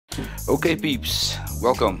Okay peeps,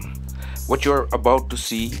 welcome. What you're about to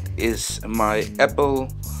see is my Apple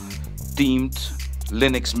themed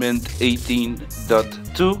Linux Mint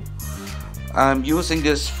 18.2. I'm using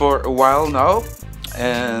this for a while now,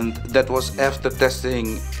 and that was after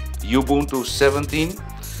testing Ubuntu 17.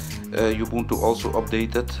 Ubuntu also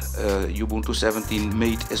updated. Ubuntu 17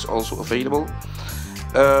 Mate is also available.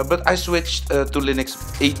 But I switched to Linux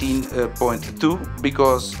 18.2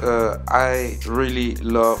 because I really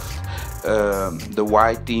loved the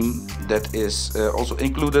Y theme that is also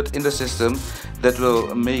included in the system, that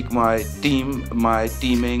will make my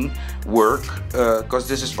theming work, because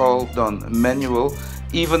this is all done manual,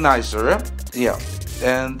 even nicer, eh? Yeah.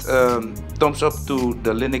 And thumbs up to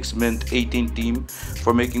the Linux Mint 18 team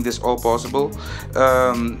for making this all possible.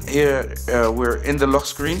 Here we're in the lock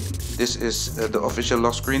screen. This is the official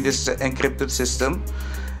lock screen. This is an encrypted system.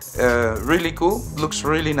 Really cool, looks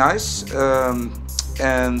really nice.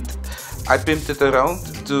 And I pimped it around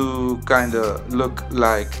to kind of look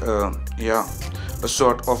like yeah, a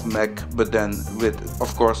sort of Mac, but then with,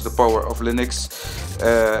 of course, the power of Linux.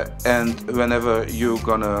 And whenever you're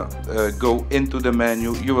gonna go into the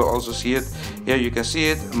menu, you will also see it. Here you can see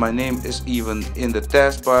it. My name is even in the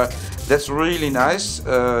taskbar. That's really nice.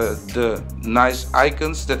 The nice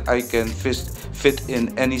icons that I can fit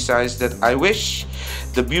in any size that I wish.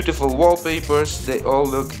 The beautiful wallpapers, they all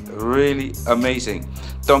look really amazing.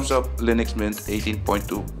 Thumbs up Linux Mint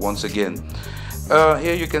 18.2 once again.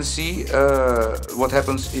 Here you can see what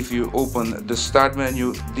happens if you open the start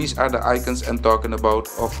menu. These are the icons I'm talking about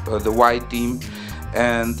of the Y theme,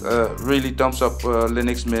 and really thumbs up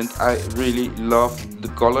Linux Mint. I really love the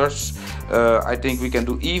colors. I think we can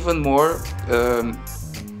do even more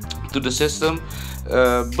to the system,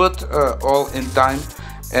 but all in time.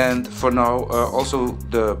 And for now, also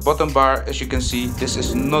the bottom bar, as you can see, this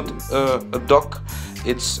is not a dock.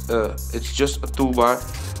 It's just a toolbar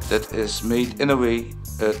that is made in a way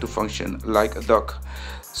to function like a dock.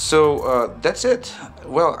 So that's it.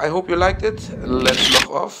 Well, I hope you liked it. Let's log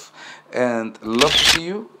off, and love to see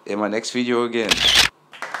you in my next video again.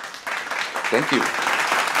 Thank you.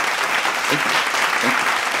 Thank you. Thank you.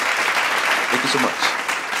 Thank you so much.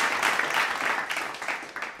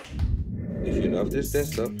 If you love this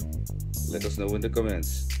desktop, let us know in the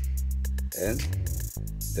comments. And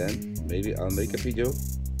then maybe I'll make a video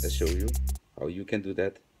and show you how you can do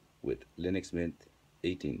that with Linux Mint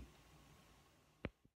 18.